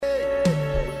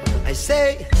I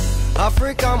say,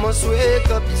 Africa must wake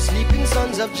up, the sleeping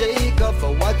sons of Jacob,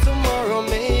 for what tomorrow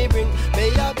may bring.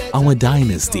 Our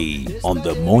Dynasty on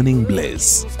the Morning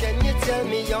Bliss. Can you tell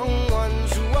me, young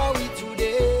ones, who are we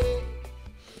today?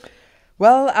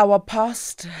 Well, our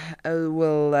past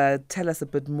will tell us a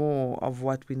bit more of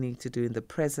what we need to do in the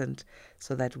present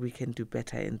so that we can do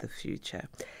better in the future.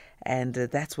 And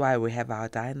that's why we have our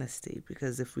Dynasty,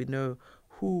 because if we know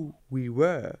who we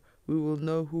were, we will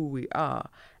know who we are,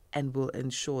 and will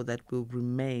ensure that we'll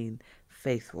remain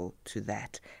faithful to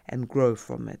that and grow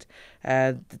from it.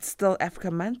 It's still Africa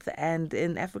Month, and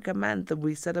in Africa Month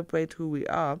we celebrate who we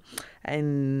are,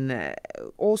 and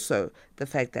also the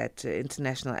fact that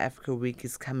International Africa Week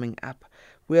is coming up.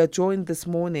 We are joined this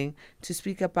morning to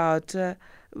speak about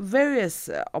various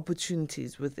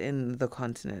opportunities within the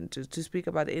continent, to speak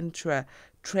about Intra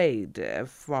trade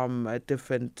from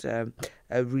different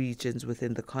regions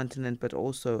within the continent, but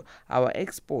also our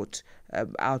export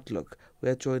outlook. We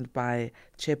are joined by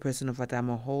Chairperson of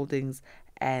Adamo Holdings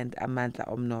and Amandla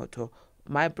Omnotho.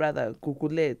 My brother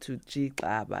Gugulethu G,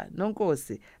 Xaba.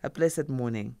 Nonkosi, a blessed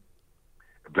morning.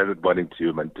 A pleasant morning to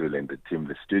you, Mantul, and the team,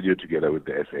 the studio, together with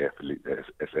the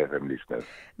SAFM listeners.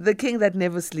 The king that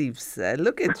never sleeps.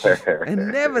 Look at you.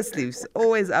 And never sleeps.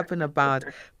 Always up and about,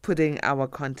 putting our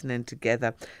continent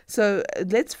together. So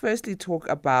let's firstly talk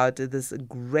about this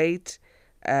great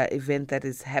event that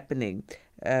is happening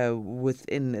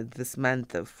within this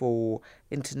month for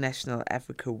International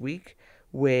Africa Week,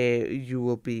 where you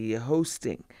will be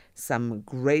hosting some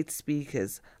great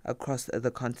speakers across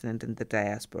the continent and the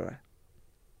diaspora.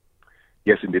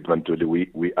 Yes, indeed,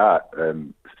 Mantuli. We are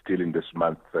still in this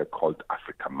month called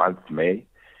Africa Month, May,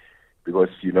 because,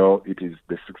 you know, it is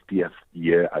the 60th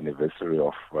year anniversary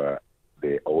of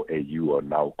the OAU, or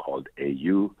now called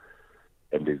AU,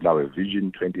 and there's now a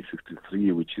Vision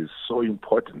 2063, which is so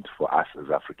important for us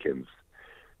as Africans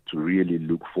to really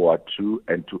look forward to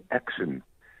and to action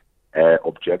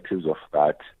objectives of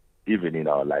that even in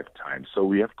our lifetime. So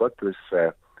we have got this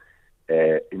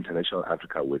International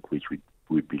Africa Week, which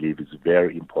we believe is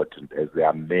very important, as there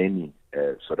are many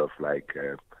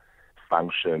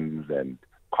functions and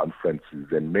conferences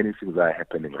and many things that are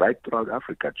happening right throughout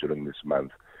Africa during this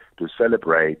month to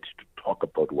celebrate, to talk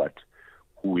about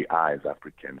who we are as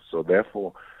Africans. So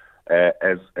therefore,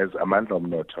 as Amandla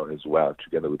Omnotho as well,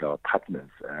 together with our partners,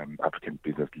 African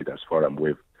Business Leaders Forum,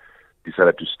 we've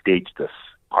decided to stage this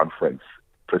conference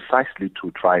precisely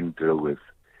to try and deal with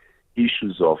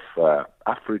issues of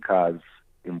Africa's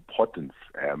importance,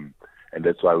 and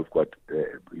that's why we've got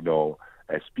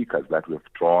speakers that we've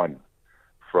drawn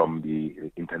from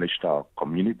the international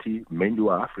community, mainly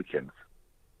are Africans,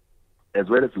 as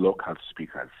well as local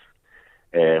speakers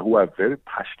who are very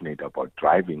passionate about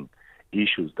driving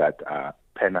issues that are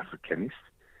Pan-Africanist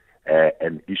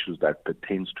and issues that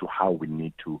pertains to how we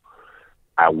need to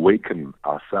awaken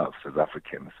ourselves as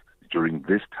Africans during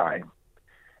this time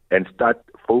and start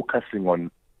focusing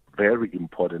on very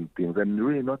important things, and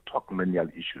really not talk menial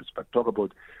issues, but talk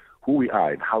about who we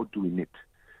are and how do we need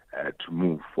to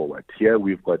move forward. Here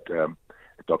we've got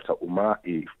Dr. Umar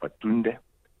Ifatunde.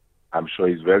 I'm sure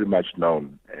he's very much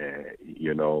known,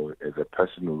 as a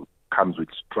person who comes with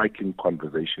striking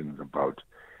conversations about,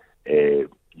 the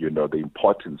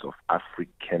importance of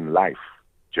African life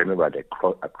generally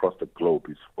across the globe.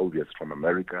 He's obvious from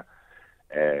America.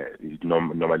 He's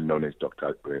normally known as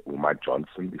Dr. Umar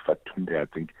Johnson. Ifatunde, I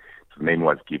think his name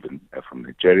was given from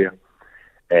Nigeria.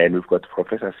 And we've got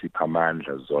Professor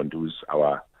Sphamandla Zondi, who's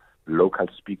our local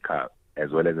speaker as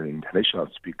well as an international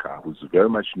speaker, who's very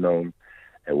much known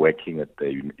working at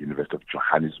the University of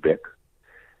Johannesburg,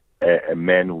 a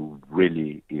man who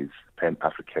really is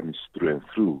Pan-Africanist through and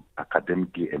through,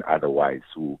 academically and otherwise,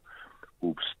 who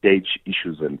stage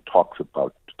issues and talks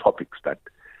about topics that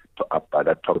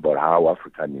talk about how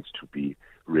Africa needs to be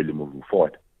really moving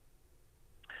forward.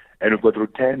 And we've got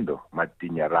Rutendo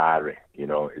Matinyarare,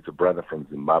 it's a brother from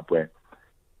Zimbabwe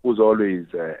who's always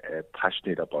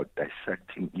passionate about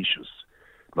dissecting issues,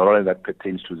 not only that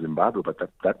pertains to Zimbabwe, but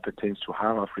that pertains to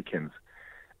how Africans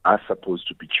are supposed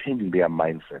to be changing their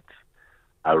mindsets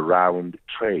around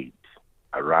trade,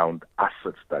 around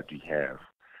assets that we have,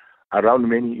 around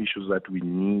many issues that we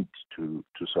need to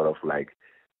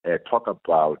talk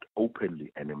about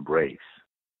openly and embrace.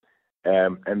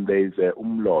 And there's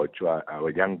Umlotho, our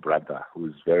young brother,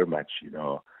 who's very much,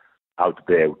 out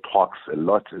there, who talks a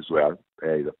lot as well.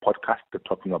 He's a podcaster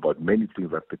talking about many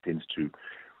things that pertains to,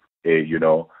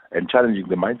 and challenging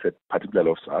the mindset,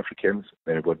 particularly of South Africans.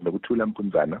 And we've got Nokuthula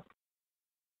Mpunzana,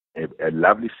 a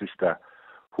lovely sister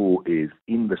who is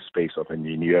in the space of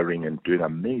engineering and doing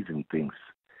amazing things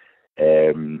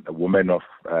a woman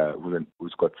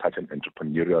who's got such an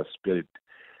entrepreneurial spirit,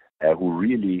 who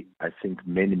really, I think,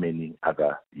 many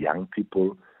other young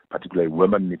people, particularly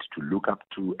women, need to look up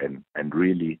to and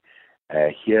really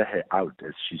hear her out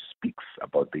as she speaks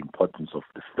about the importance of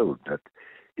the field that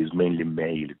is mainly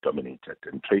male-dominated.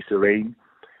 And Tracy Reign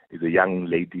is a young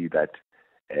lady that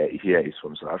here is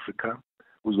from South Africa,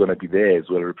 who's going to be there as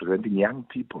well representing young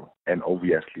people. And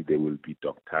obviously there will be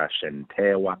Dr.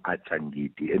 Shentewa Archer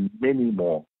Ngidi and many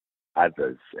more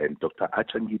others. And Dr.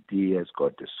 Archer Ngidi has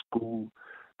got a school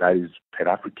that is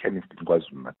Pan-Africanist in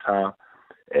KwaZulu-Natal.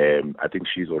 I think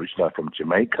she's originally from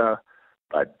Jamaica,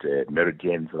 but married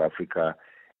here in South Africa.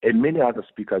 And many other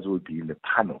speakers will be in the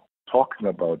panel talking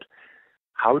about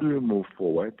how do we move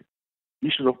forward,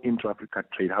 issues of intra-Africa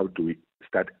trade, how do we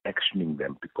start actioning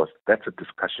them, because that's a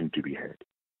discussion to be had.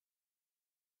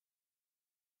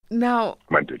 Now,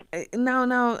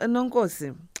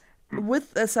 Nonkosi,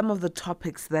 with some of the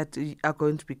topics that are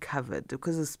going to be covered,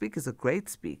 because the speakers are great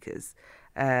speakers,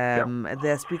 there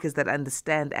are speakers that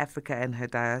understand Africa and her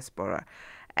diaspora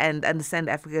and understand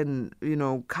African,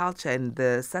 culture and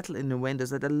the subtle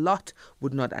innuendos that a lot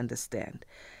would not understand.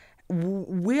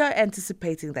 We are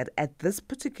anticipating that at this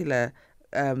particular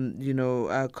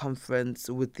conference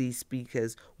with these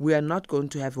speakers, we are not going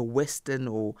to have a Western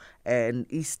or an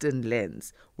Eastern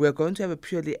lens. We are going to have a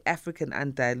purely African,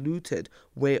 undiluted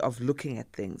way of looking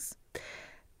at things.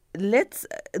 Let's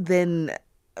then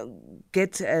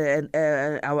get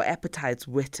our appetites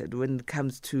whetted when it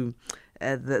comes to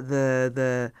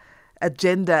the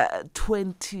Agenda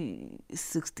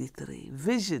 2063,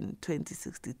 Vision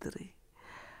 2063.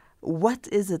 What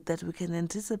is it that we can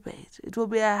anticipate? It will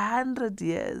be 100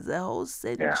 years, a whole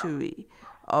century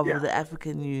of the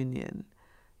African Union.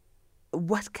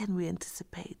 What can we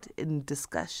anticipate in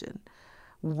discussion?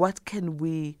 What can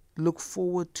we look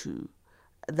forward to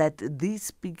that these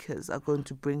speakers are going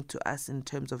to bring to us in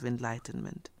terms of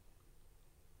enlightenment?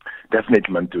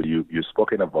 Definitely, Mantu, you've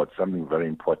spoken about something very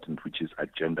important, which is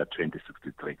Agenda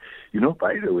 2063.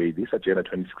 By the way, this Agenda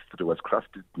 2063 was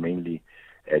crafted mainly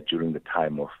during the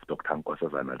time of Dr.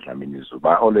 Nkosazana Dlamini-Zuma.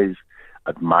 I always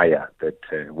admire that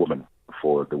woman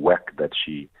for the work that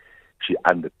she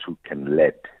undertook and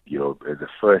led, as the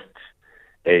first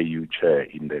AU chair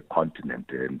in the continent,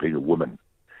 and being a woman.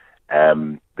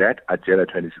 That Agenda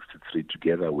 2063,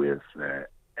 together with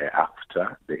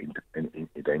AfCFTA,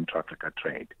 the Intra-Africa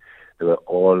trade, they were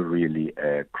all really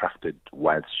crafted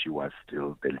whilst she was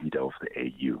still the leader of the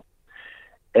AU.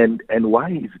 And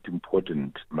why is it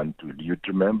important, Mantu? You'd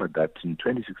remember that in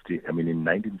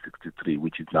 1963,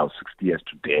 which is now 60 years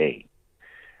today,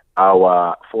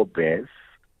 our forebears,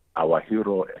 our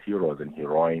heroes and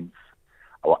heroines,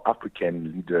 our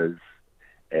African leaders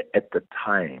at the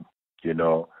time,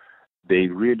 they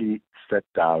really sat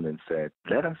down and said,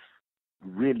 let us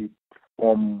really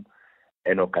form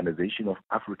an organization of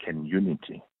African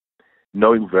unity,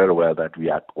 knowing very well that we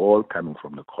are all coming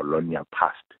from the colonial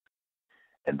past.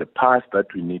 And the past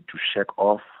that we need to shake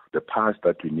off, the past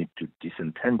that we need to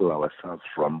disentangle ourselves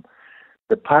from,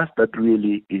 the past that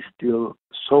really is still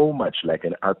so much like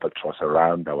an albatross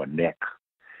around our neck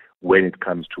when it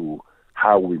comes to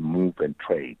how we move and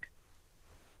trade.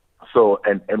 So,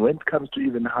 and when it comes to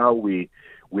even how we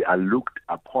are looked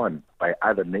upon by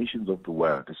other nations of the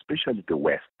world, especially the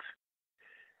West.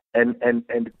 And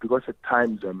because at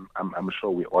times, I'm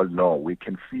sure we all know, we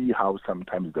can see how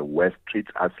sometimes the West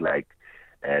treats us like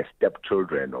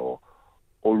stepchildren or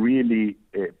really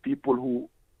people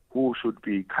who should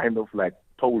be kind of like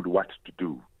told what to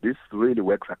do. This really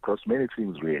works across many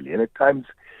things, really. And at times,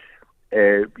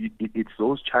 it's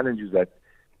those challenges that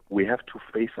we have to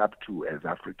face up to as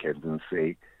Africans and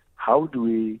say, how do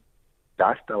we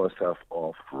dust ourselves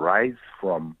off, rise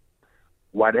from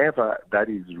whatever that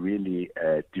is really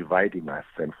dividing us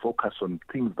and focus on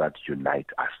things that unite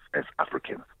us as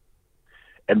Africans?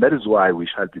 And that is why we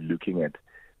shall be looking at,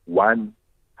 one,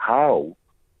 how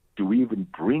do we even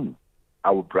bring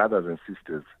our brothers and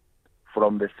sisters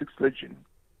from the sixth region,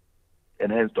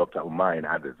 and hence Dr. Umar and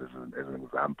others as an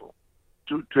example,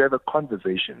 to have a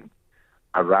conversation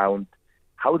around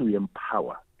how do we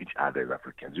empower each other as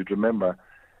Africans. You'd remember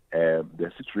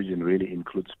the sixth region really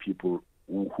includes people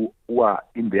who are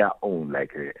in their own,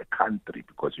 like a country,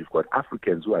 because you've got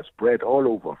Africans who are spread all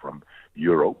over from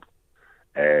Europe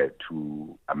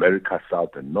to America,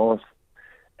 South and North,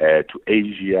 to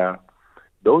Asia.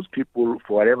 Those people,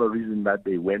 for whatever reason that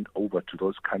they went over to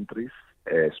those countries,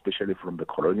 especially from the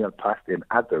colonial past, and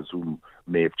others who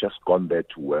may have just gone there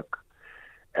to work,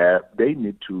 they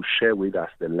need to share with us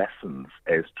the lessons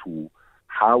as to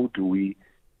how do we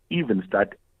even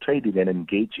start trading and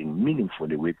engaging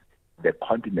meaningfully with the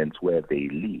continents where they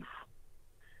live.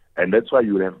 And that's why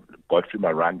you have Dr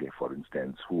Marange, for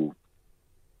instance, who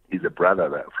is a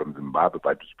brother from Zimbabwe,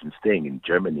 but has been staying in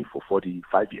Germany for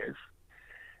 45 years.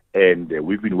 And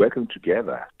we've been working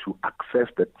together to access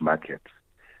that market,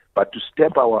 but to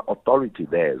step our authority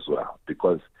there as well,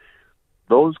 because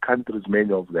those countries,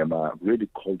 many of them are really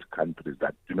cold countries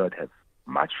that do not have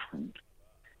much food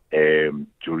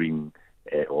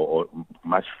or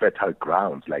much fertile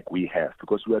grounds like we have,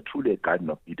 because we are truly a Garden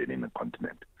of Eden in the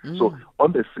continent. So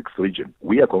on the sixth region,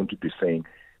 we are going to be saying,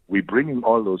 we're bringing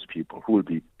all those people who will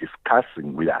be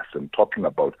discussing with us and talking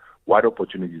about what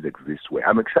opportunities exist where.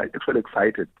 I'm actually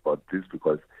excited about this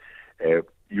because,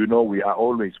 we are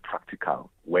always practical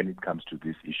when it comes to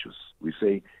these issues. We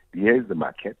say, here is the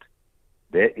market,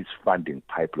 there is funding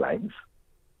pipelines,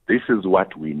 this is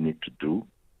what we need to do,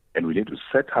 and we need to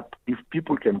set up, if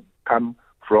people can come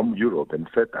from Europe and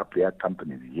set up their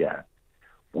companies here,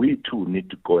 we too need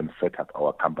to go and set up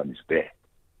our companies there.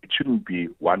 It shouldn't be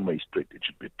one-way street, it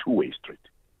should be a two-way street.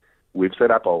 We've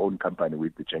set up our own company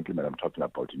with the gentleman I'm talking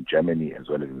about in Germany as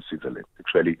well as in Switzerland.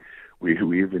 Actually, we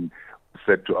even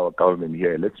said to our government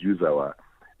here, let's use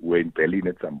we're in Berlin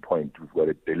at some point, we've got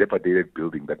a dilapidated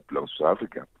building that belongs to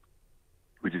Africa,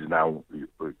 which is now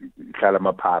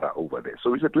Kalamapara over there. So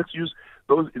we said, let's use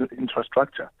those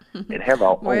infrastructure and have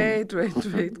our own. Wait.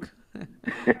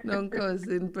 Nonkosi,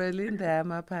 in Berlin, there are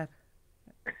Mapara.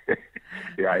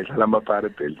 Yeah, it's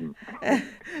Kalamapara building.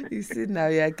 You see, now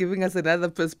you're giving us another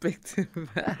perspective.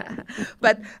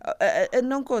 But,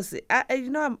 Nonkosi,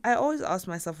 I always ask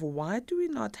myself, why do we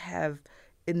not have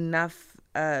enough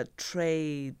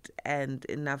trade and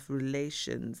enough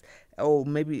relations, or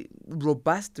maybe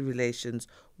robust relations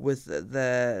with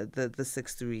the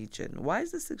sixth region? Why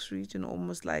is the sixth region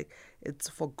almost like it's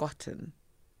forgotten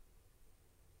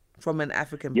from an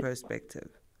African perspective?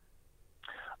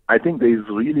 I think there is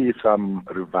really some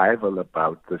revival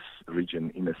about this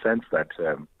region in the sense that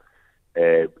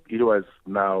it was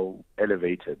now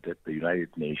elevated at the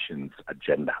United Nations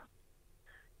agenda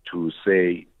to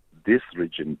say this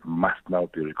region must now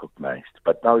be recognized.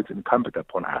 But now it's incumbent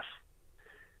upon us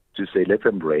to say, let's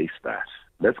embrace that.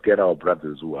 Let's get our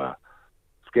brothers who are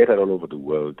scattered all over the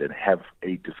world and have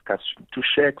a discussion to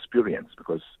share experience,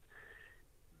 because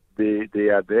they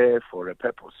are there for a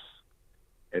purpose.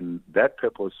 And that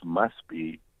purpose must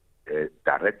be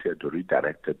directed or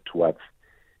redirected towards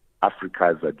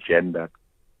Africa's agenda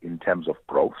in terms of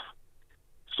growth,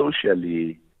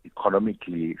 socially,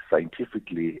 economically,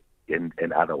 scientifically, and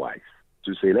otherwise.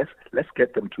 To say, let's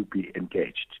get them to be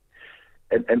engaged.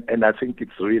 And I think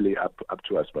it's really up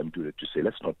to us, Bantu, to say,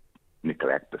 let's not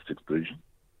neglect the sixth region.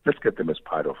 Let's get them as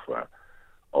part of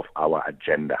our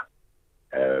agenda,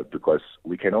 because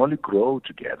we can only grow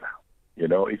together.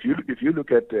 If you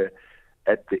look at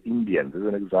the Indians as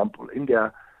an example,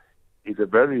 India is a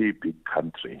very big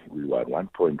country. We are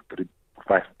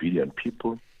 1.35 billion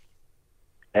people,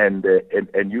 and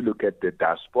you look at the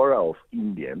diaspora of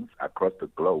Indians across the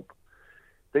globe,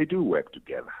 they do work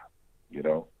together.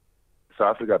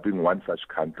 South Africa being one such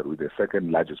country with the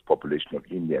second largest population of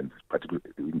Indians, particularly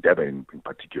in Durban in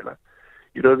particular,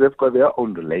 they've got their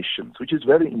own relations, which is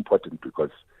very important,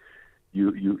 because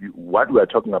what we are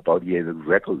talking about here is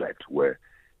exactly that, where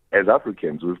as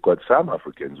Africans, we've got some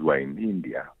Africans who are in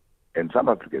India and some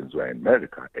Africans who are in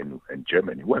America and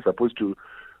Germany who are supposed to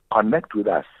connect with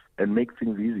us and make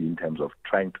things easy in terms of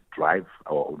trying to drive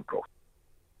our own growth.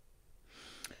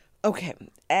 Okay.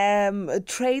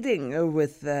 Trading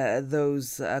with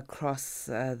those across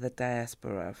the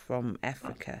diaspora from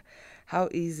Africa, how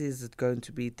easy is it going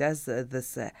to be? Does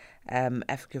this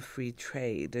Africa Free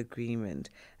Trade Agreement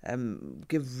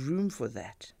give room for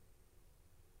that?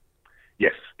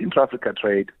 Yes, intra-Africa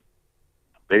trade,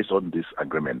 based on this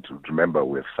agreement, remember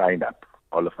we've signed up,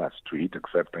 all of us, to it,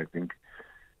 except I think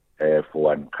for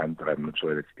one country, I'm not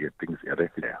sure, I think it's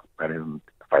Eritrea, that hasn't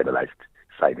finalized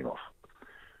signing off.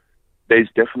 There's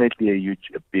definitely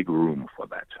a big room for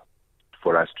that,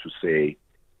 for us to say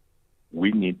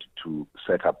we need to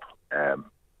set up,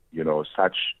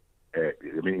 such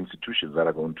institutions that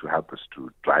are going to help us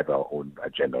to drive our own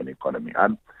agenda on economy.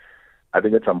 And I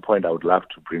think at some point I would love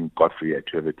to bring Godfrey here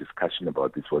to have a discussion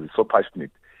about this, because he's so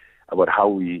passionate about how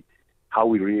we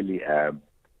really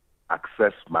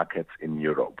access markets in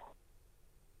Europe,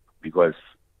 because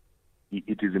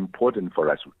it is important for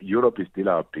us. Europe is still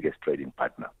our biggest trading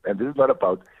partner. And this is not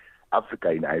about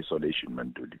Africa in isolation,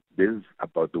 Manduli. This is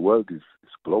about the world is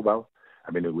global.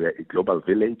 I mean, we're a global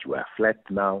village. We're flat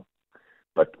now.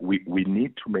 But we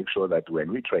need to make sure that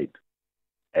when we trade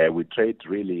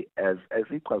really as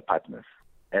equal partners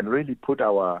and really put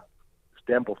our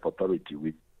stamp of authority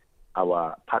with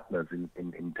our partners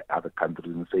in other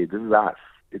countries and say, this is us.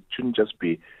 It shouldn't just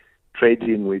be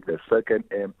trading with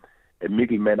a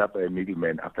middleman after a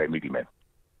middleman after a middleman.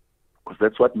 Because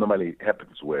that's what normally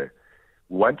happens, where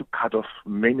we want to cut off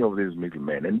many of these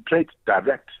middlemen and trade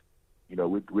direct,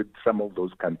 with some of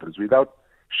those countries without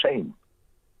shame.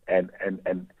 And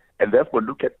therefore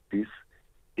look at this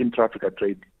intra-Africa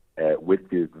trade with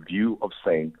the view of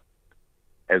saying,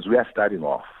 as we are starting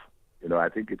off, I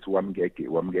think it's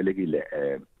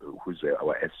Wamgelegile, who's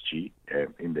our SG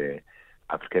in the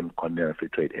African Continental Free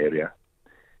Trade Area.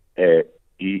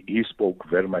 He spoke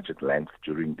very much at length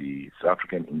during the South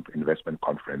African Investment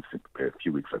Conference a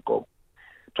few weeks ago,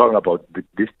 talking about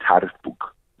this tariff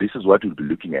book. This is what we'll be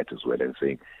looking at as well, and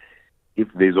saying, if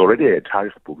there's already a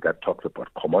tariff book that talks about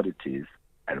commodities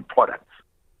and products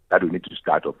that we need to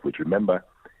start off with. Remember,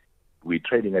 we're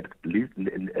trading at least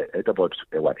at about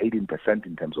 18%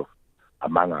 in terms of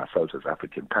among ourselves as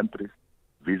African countries,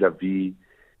 vis-a-vis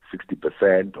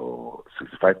 60% or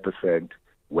 65%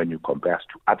 when you compare us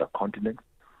to other continents.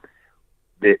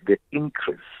 The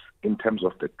increase in terms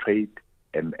of the trade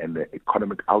and the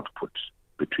economic output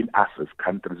between us as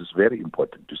countries is very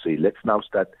important to say, let's now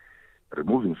start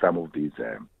removing some of these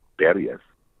barriers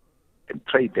and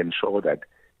trade, and show that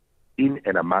in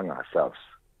and among ourselves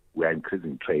we are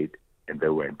increasing trade and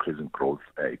then we're increasing growth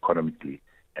economically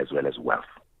as well as wealth.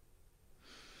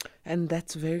 And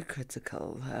that's very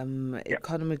critical.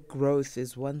 Economic growth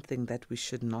is one thing that we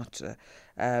should not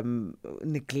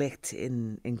neglect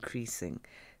in increasing.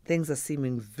 Things are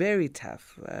seeming very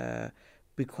tough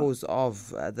because of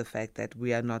the fact that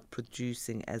we are not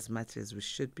producing as much as we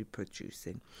should be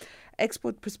producing.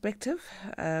 Export perspective,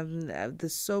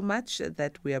 there's so much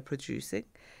that we are producing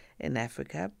in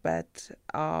Africa, but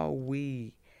are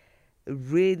we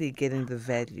really getting the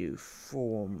value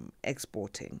from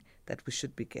exporting that we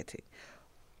should be getting?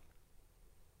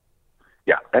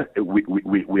 Yeah,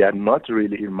 we are not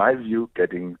really, in my view,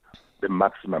 getting the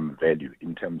maximum value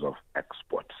in terms of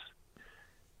exports.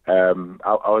 I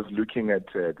was looking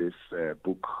at this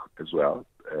book as well.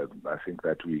 I think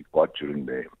that we got during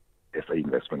the SA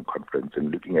Investment Conference,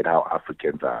 and looking at how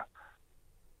Africans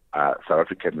South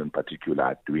Africans in particular,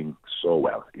 are doing so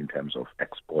well in terms of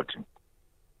exporting.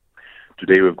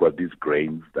 Today we've got these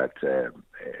grains that,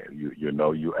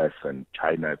 US and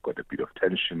China have got a bit of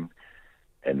tension,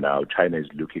 and now China is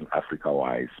looking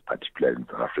Africa-wise, particularly in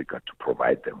South Africa, to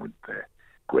provide them with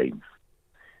grains.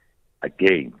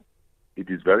 Again, it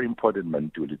is very important,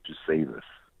 Mantuli, to say this,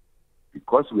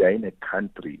 because we are in a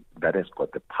country that has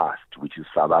got the past, which is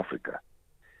South Africa,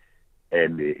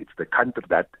 and it's the country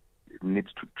that needs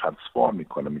to transform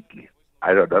economically.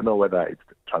 I don't know whether it's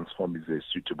transform is a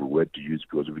suitable word to use,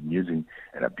 because we've been using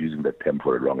and abusing the term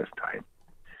for the longest time.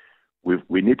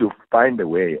 We need to find a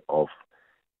way of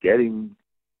getting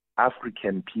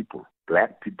African people,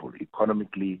 black people,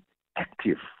 economically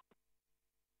active,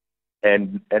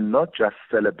 and not just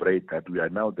celebrate that we are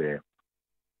now the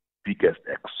biggest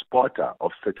exporter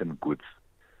of certain goods,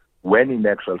 when in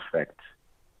actual fact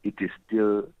it is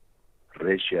still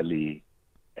racially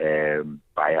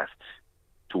biased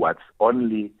towards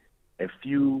only a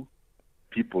few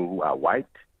people who are white,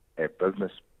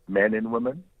 businessmen and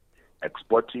women,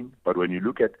 exporting. But when you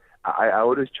look at, I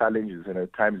always challenge this, and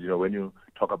at times, when you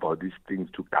talk about these things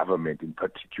to government in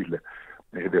particular,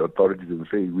 the authorities will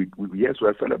say, yes,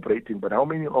 we're celebrating, but how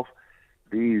many of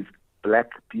these black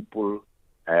people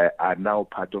are now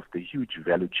part of the huge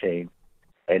value chain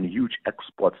and huge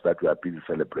exports that we are busy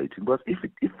celebrating? Because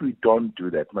if we don't do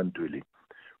that, Mantuli,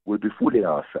 we'll be fooling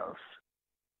ourselves.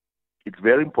 It's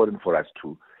very important for us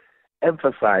to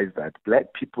emphasize that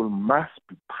black people must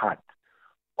be part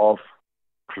of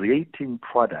creating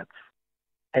products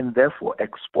and therefore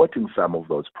exporting some of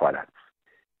those products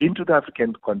into the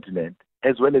African continent,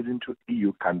 as well as into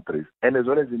EU countries, and as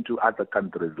well as into other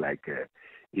countries like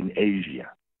in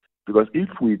Asia. Because if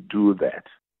we do that,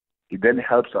 it then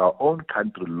helps our own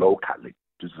country locally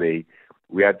to say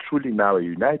we are truly now a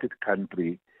united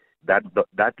country that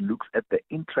looks at the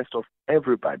interest of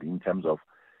everybody in terms of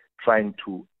trying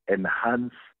to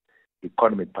enhance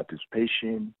economic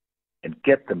participation and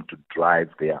get them to drive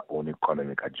their own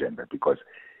economic agenda. Because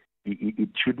it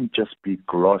shouldn't just be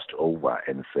glossed over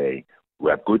and say,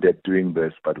 we are good at doing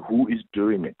this, but who is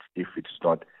doing it if it's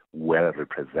not well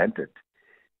represented,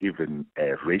 even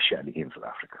racially, in South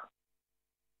Africa?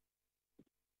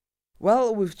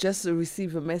 Well, we've just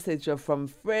received a message from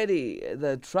Freddie,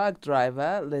 the truck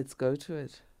driver. Let's go to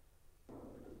it.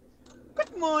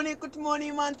 Good morning,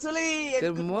 Mantuli.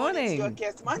 Good morning. To your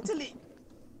guest, Mantuli.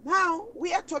 Now,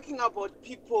 we are talking about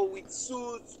people with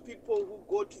suits, people who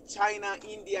go to China,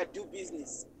 India, do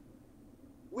business.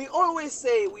 We always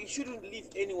say we shouldn't leave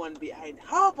anyone behind.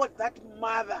 How about that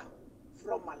mother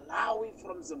from Malawi,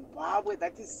 from Zimbabwe,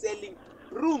 that is selling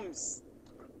brooms,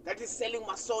 that is selling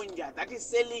masonja, that is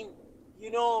selling,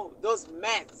 those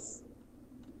mats?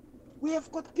 We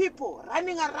have got people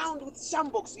running around with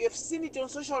shambox. You have seen it on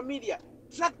social media.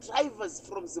 Truck drivers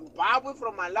from Zimbabwe,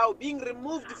 from Malawi, being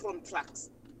removed from trucks.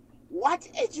 What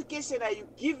education are you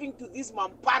giving to these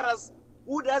mamparas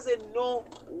who doesn't know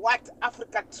what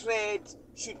Africa trade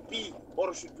should be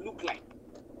or should look like?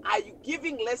 Are you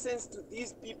giving lessons to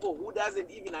these people who doesn't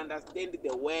even understand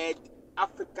the word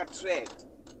Africa trade?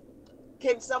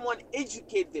 Can someone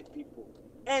educate the people?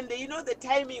 And the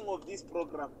timing of this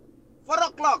program, 4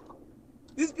 o'clock.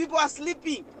 These people are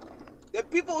sleeping. The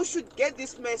people who should get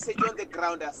this message on the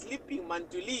ground are sleeping,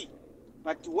 Mantuli.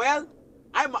 But well,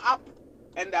 I'm up.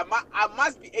 And I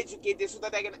must be educated so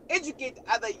that I can educate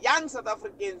other young South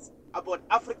Africans about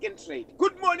African trade.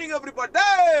 Good morning, everybody.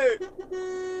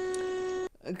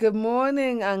 Good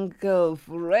morning, Uncle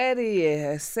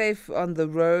Freddy. Safe on the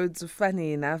roads.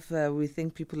 Funny enough, we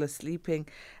think people are sleeping.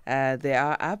 They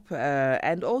are up.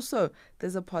 And also,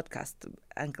 there's a podcast,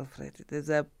 Uncle Freddy. There's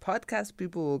a podcast.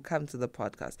 People will come to the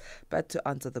podcast. But to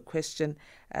answer the question,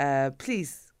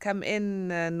 please come in,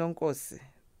 Nonkosi.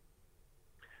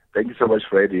 Thank you so much,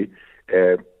 Freddie.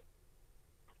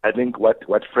 I think what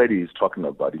Freddie is talking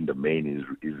about in the main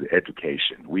is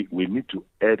education. We need to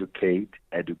educate,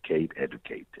 and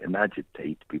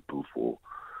agitate people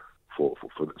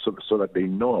so that they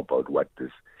know about what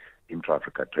this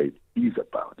intra-Africa trade is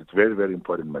about. It's very, very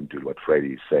important, Mantul, what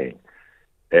Freddie is saying.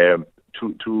 To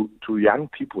young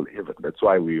people even. That's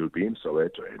why we will be in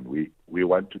Soweto, and we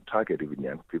want to target even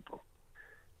young people,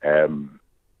 and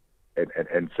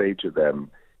say to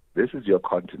them, this is your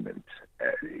continent.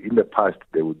 In the past,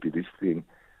 there would be this thing,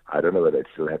 I don't know whether it's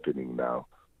still happening now,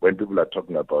 when people are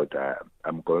talking about,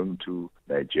 I'm going to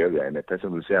Nigeria, and a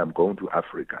person will say, I'm going to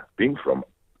Africa. Being from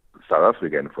South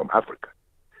Africa and from Africa,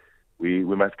 we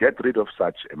must get rid of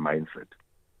such a mindset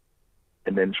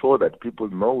and ensure that people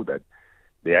know that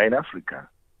they are in Africa.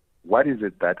 What is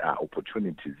it that are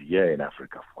opportunities here in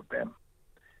Africa for them?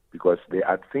 Because there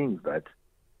are things that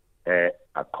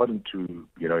according to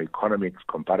economics,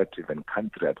 comparative and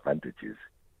country advantages,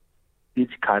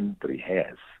 each country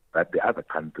has that the other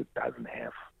country doesn't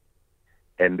have.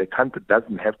 And the country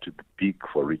doesn't have to be big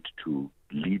for it to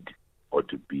lead or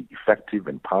to be effective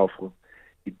and powerful.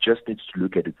 It just needs to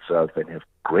look at itself and have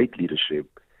great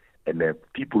leadership, and have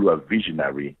people who are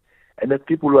visionary, and have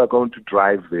people who are going to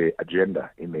drive the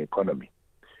agenda in the economy.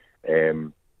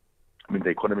 The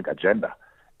economic agenda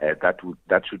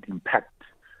that should impact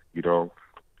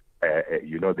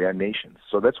their nations.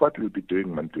 So that's what we'll be doing,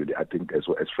 Mantuli. I think, as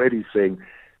Freddie is saying,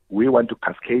 we want to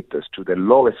cascade this to the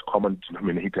lowest common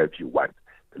denominator, if you want,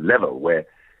 the level where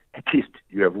at least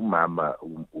you have Uma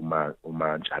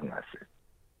Changase,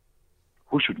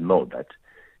 who should know that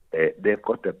they've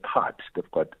got a part,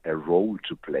 they've got a role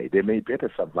to play. They may be at a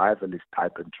survivalist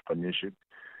type entrepreneurship,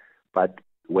 but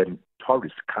when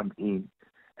tourists come in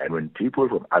and when people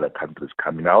from other countries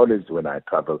come in, I always, when I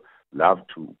travel, love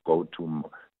to go to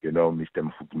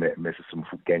Mrs.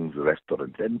 Mfukeng's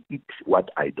restaurant and eat what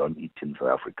I don't eat in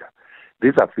South Africa.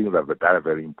 These are things that are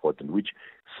very important, which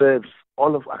serves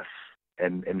all of us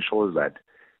and ensures that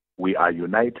we are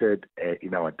united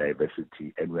in our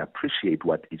diversity, and we appreciate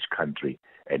what each country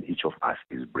and each of us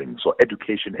is bringing. So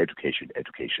education.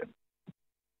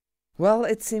 Well,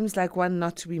 it seems like one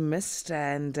not to be missed.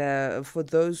 And for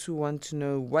those who want to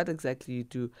know what exactly you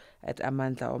do at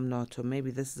Amandla Omnotho, maybe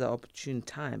this is an opportune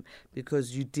time,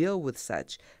 because you deal with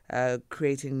such,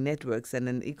 creating networks and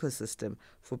an ecosystem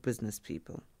for business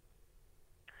people.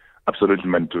 Absolutely,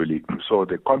 Mantuli. So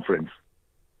the conference,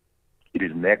 it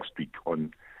is next week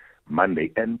on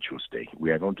Monday and Tuesday.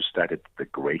 We are going to start at the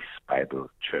Grace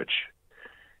Bible Church,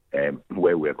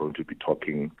 where we are going to be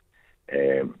talking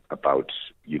about,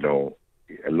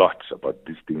 a lot about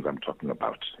these things I'm talking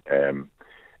about. And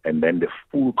then the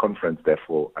full conference,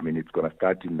 therefore, it's going to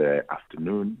start in the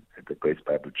afternoon at the Grace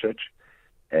Bible Church,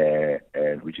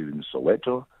 which is in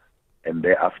Soweto, and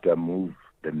thereafter move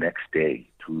the next day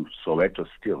to Soweto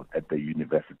still at the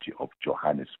University of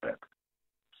Johannesburg.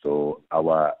 So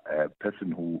our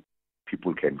person who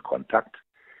people can contact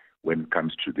when it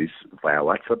comes to this via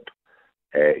WhatsApp,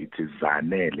 it is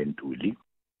Zane Lentuli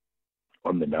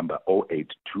on the number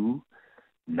 082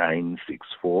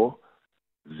 964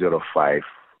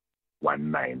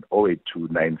 0519. 082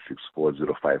 964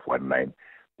 0519.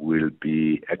 We'll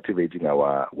be activating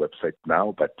our website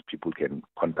now, but people can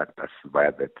contact us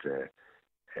via that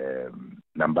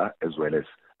number, as well as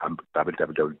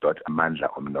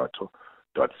www.amandlaomnotho.co.za.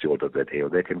 or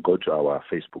they can go to our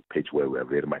Facebook page where we are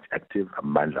very much active,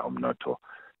 Amandla Omnotho,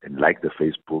 and like the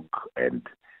Facebook and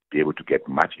be able to get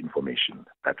much information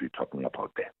that we're talking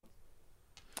about there.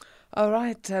 All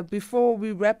right. Before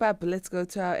we wrap up, let's go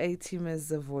to our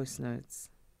A-teamers' voice notes.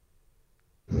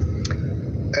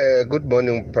 Good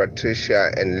morning,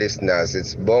 Patricia and listeners.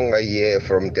 It's Bonga here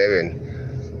from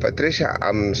Devon. Patricia,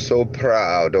 I'm so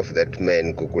proud of that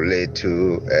man,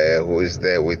 Gugulethu, who is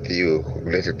there with you,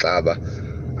 Gugulethu Xaba.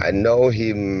 I know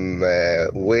him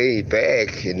way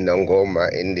back in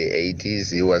Nongoma in the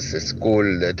 80s. He was a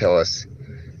school that I was,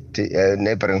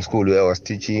 neighboring school where I was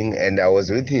teaching, and I was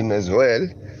with him as well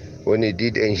when he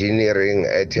did engineering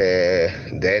at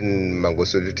then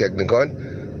Mangosulu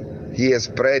Technikon. He has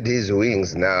spread his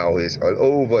wings now. He's all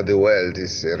over the world.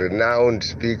 He's a renowned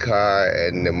speaker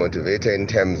and a motivator in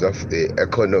terms of the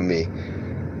economy.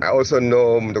 I also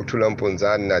know Nokuthula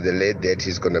Mpunzana, the late that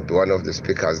he's going to be one of the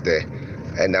speakers there.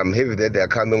 And I'm happy that they're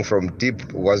coming from deep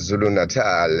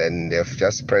KwaZulu-Natal and they've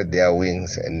just spread their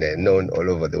wings and they're known all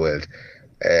over the world.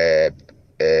 Mr.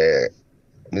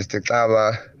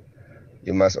 Xaba,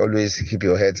 you must always keep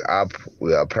your heads up.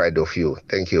 We are proud of you.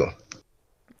 Thank you.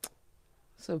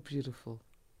 So beautiful.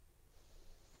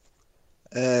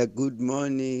 Good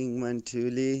morning,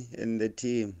 Mantuli and the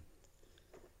team.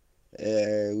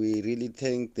 We really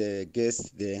thank the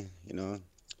guests there,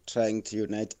 trying to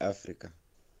unite Africa.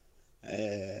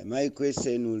 My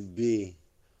question would be,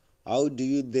 how do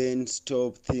you then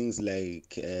stop things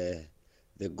like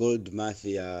the gold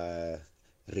mafia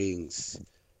rings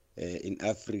in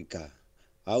Africa?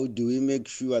 How do we make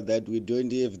sure that we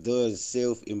don't have those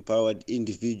self-empowered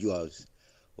individuals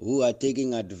who are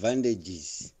taking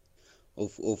advantages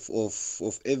of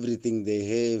everything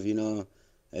they have,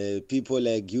 people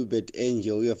like Hubert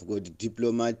Angel who have got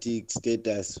diplomatic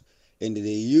status and they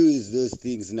use those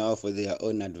things now for their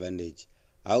own advantage?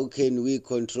 How can we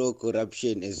control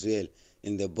corruption as well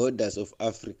in the borders of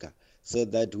Africa so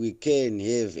that we can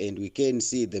have and we can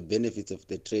see the benefits of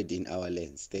the trade in our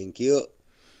lands? Thank you.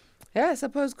 Yeah, I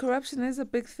suppose corruption is a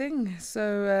big thing.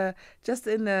 So just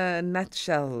in a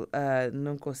nutshell,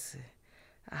 Nonkosi,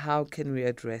 how can we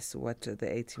address what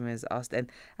the A-team has asked? And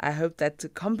I hope that the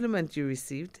compliment you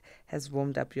received has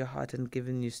warmed up your heart and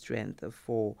given you strength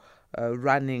for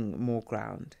running more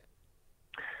ground.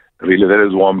 Really, that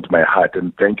has warmed my heart.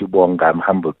 And thank you, Bonga. I'm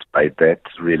humbled by that,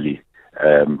 really.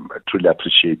 I truly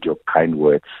appreciate your kind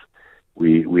words.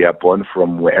 We are born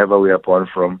from wherever we are born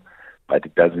from, but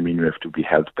it doesn't mean we have to be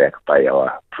held back by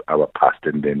our past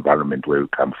and the environment where we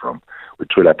come from. We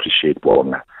truly appreciate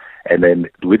Bonga. And then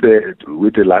with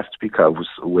the last speaker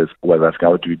who was asking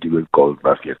how do we deal with gold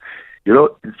mafia,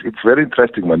 it's very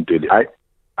interesting, Mantuli.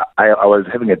 I was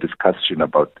having a discussion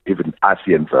about even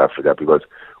ASEAN South Africa because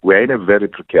we're in a very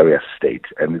precarious state,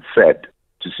 and it's sad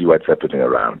to see what's happening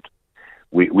around.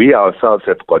 We ourselves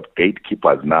have got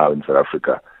gatekeepers now in South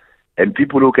Africa, and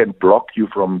people who can block you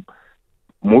from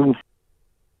moving.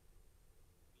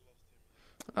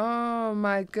 Oh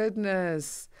my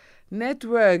goodness.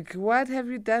 Network, what have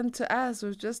you done to us?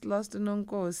 We've just lost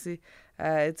Nonkosi.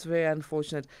 It's very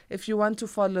unfortunate. If you want to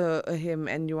follow him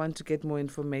and you want to get more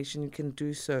information, you can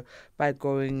do so by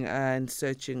going and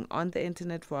searching on the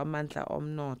internet for Amandla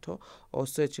Omnotho or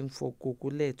searching for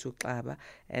Gugulethu Xaba,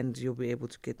 and you'll be able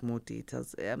to get more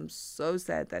details. I'm so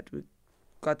sad that we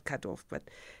got cut off, but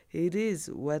it is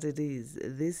what it is.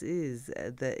 This is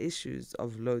the issues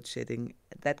of load shedding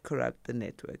that corrupt the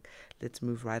network. Let's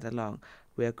move right along.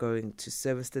 We are going to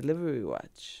Service Delivery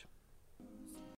Watch.